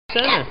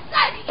Center.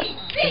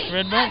 This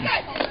red button.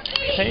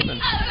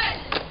 Paving.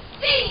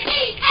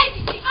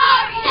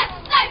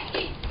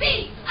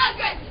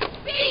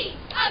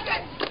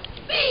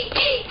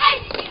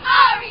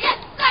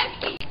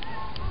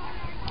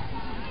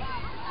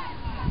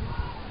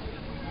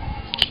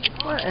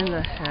 What in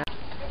the heck?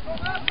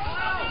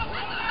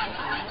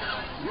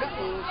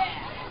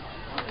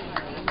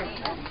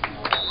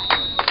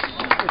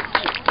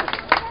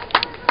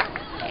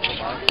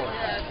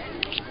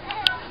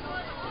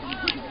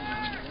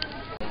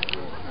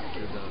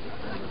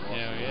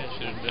 Yeah,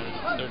 should have done it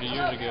 30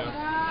 years ago.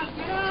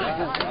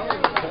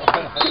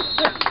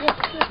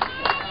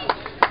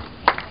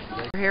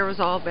 Her hair was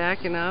all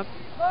backing up.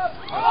 Oh,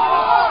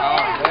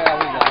 yeah,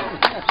 we got it.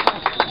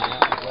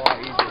 It's a lot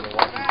easier to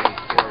watch the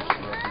base first,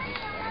 and then you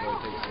just really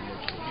take so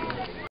much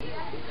control.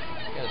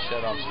 You got a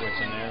shut-off switch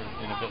in there,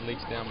 and if it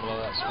leaks down below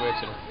that switch,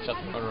 it'll shut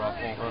the motor off,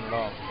 won't run it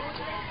off.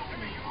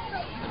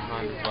 And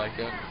hydrants like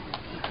that.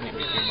 Can't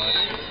be too much.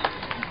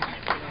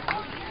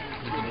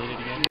 Did you need it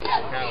again?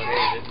 Kyle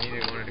hated it, and he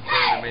didn't want it to quit,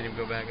 and made him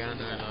go back on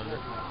there and on it.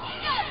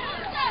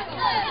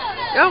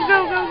 Go,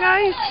 go, go,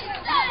 guys!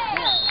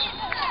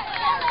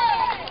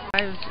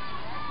 5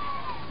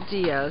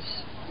 Diaz.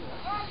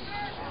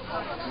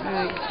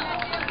 Right.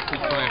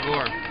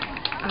 224.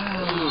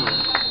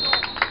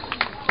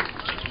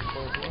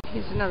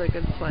 He's another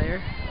good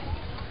player.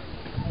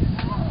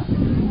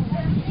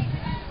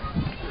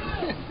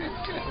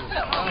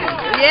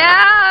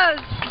 Yes!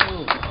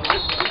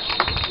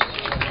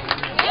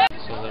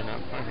 So they're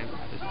not playing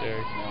this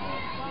Derek.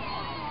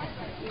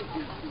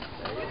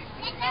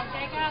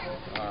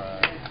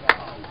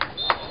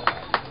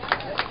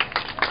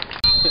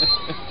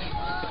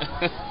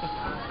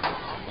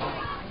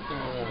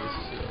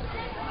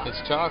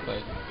 It's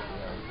chocolate.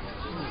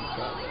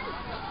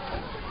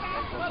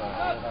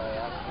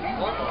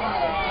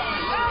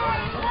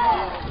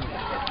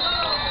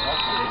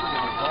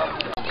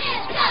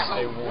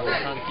 Stay warm. We're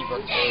trying to keep our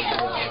toes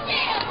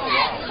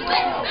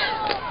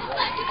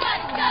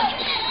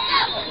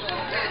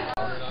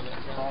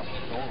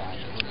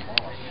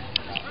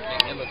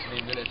It looks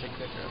neat. Did I take a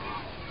picture of it?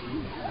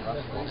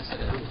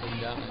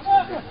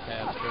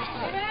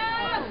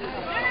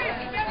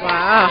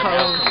 Wow.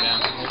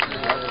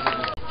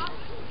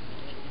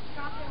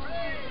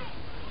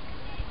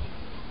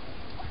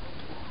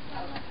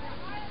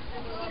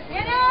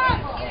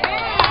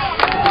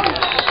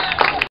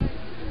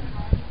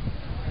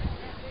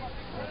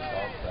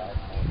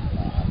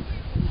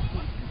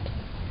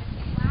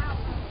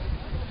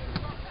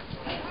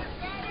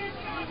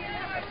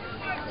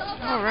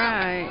 All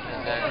right.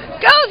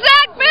 Go,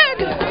 Zach, man!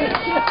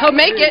 He'll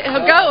make it.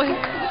 He'll go.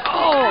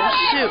 Oh,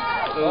 shoot.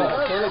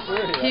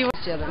 He was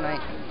the other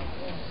night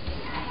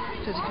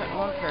because he couldn't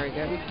walk very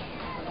good.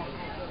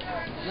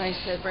 And I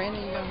said,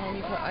 Brandon, you go home,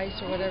 you put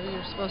ice or whatever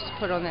you're supposed to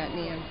put on that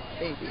knee and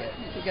baby it.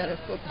 We got a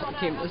football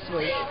game this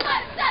week.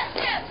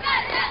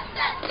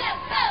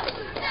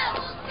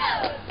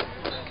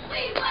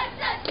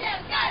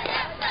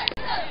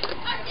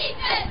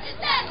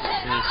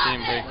 Can you see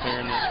him very clear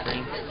on that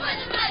screen?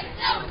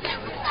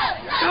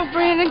 Go,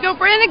 Brandon! Go,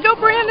 Brandon! Go,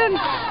 Brandon!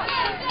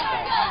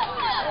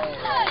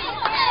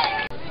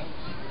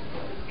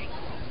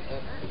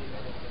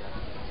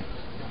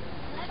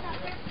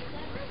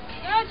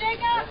 Go,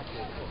 Jacob!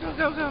 Go,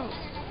 go, go!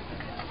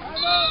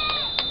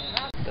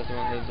 That's the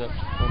one that lives up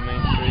on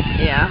Main Street.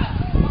 Yeah.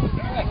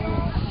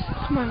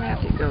 Come on,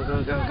 Matthew. Go,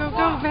 go, go, go,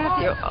 go,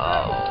 Matthew.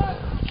 Oh.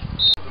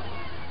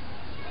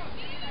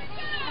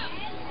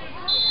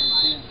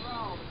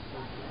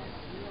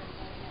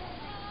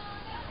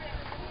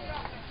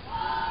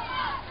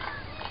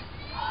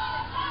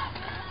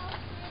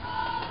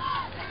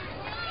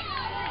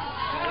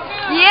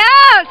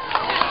 Yes!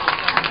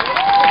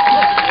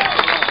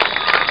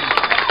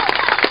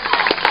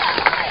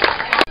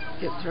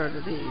 Get through to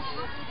these.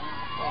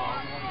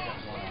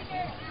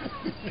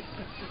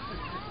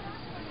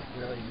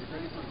 Really, you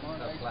ready for more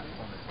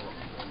platform?